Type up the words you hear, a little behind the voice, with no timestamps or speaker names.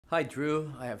Hi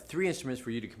Drew, I have 3 instruments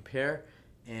for you to compare,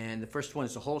 and the first one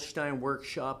is the Holstein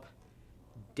Workshop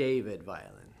David violin.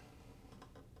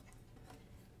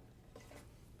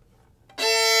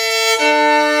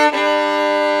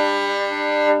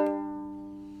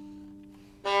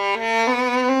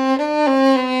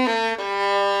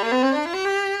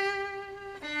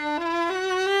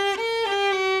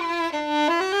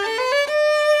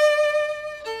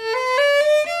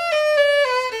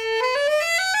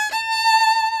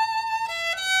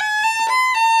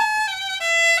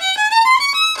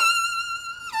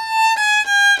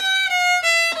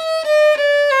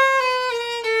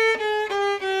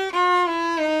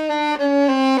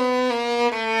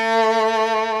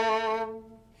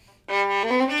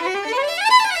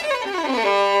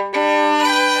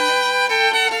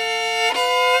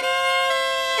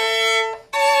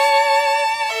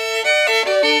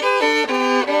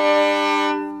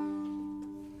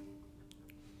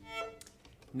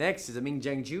 Next is a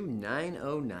MJZ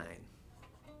 909.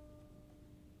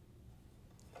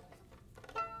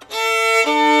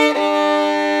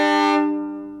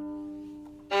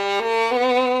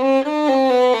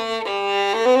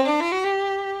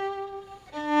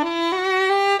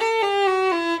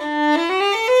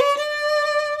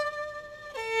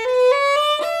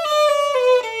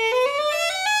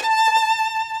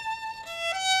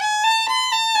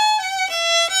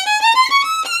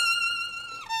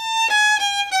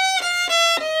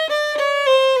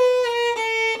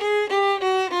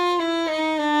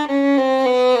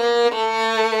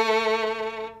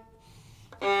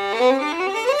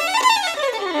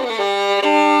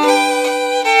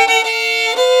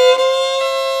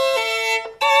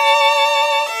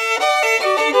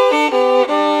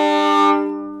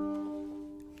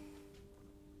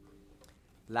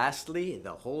 Lastly,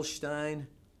 the Holstein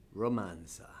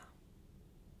Romanze.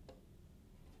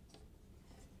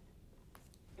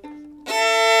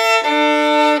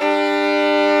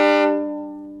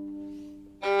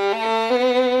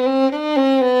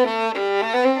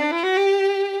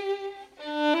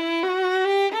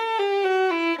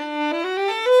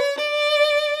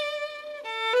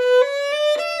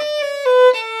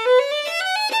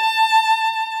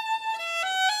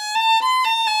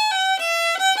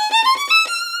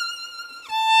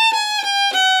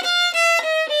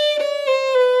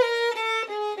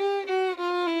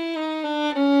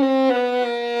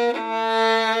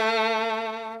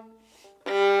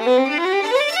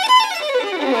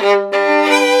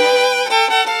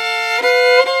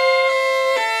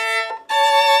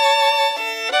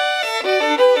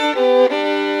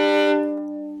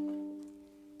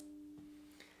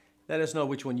 Let us know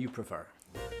which one you prefer.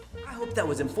 I hope that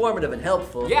was informative and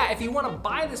helpful. Yeah, if you want to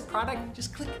buy this product,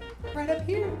 just click right up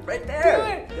here. Right there.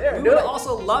 Do it. There, We would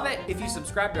also love it if you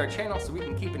subscribe to our channel so we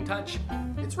can keep in touch.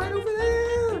 It's right over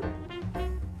there.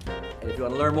 And if you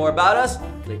want to learn more about us,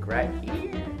 click right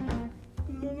here.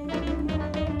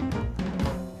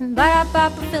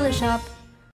 Fiddlershop.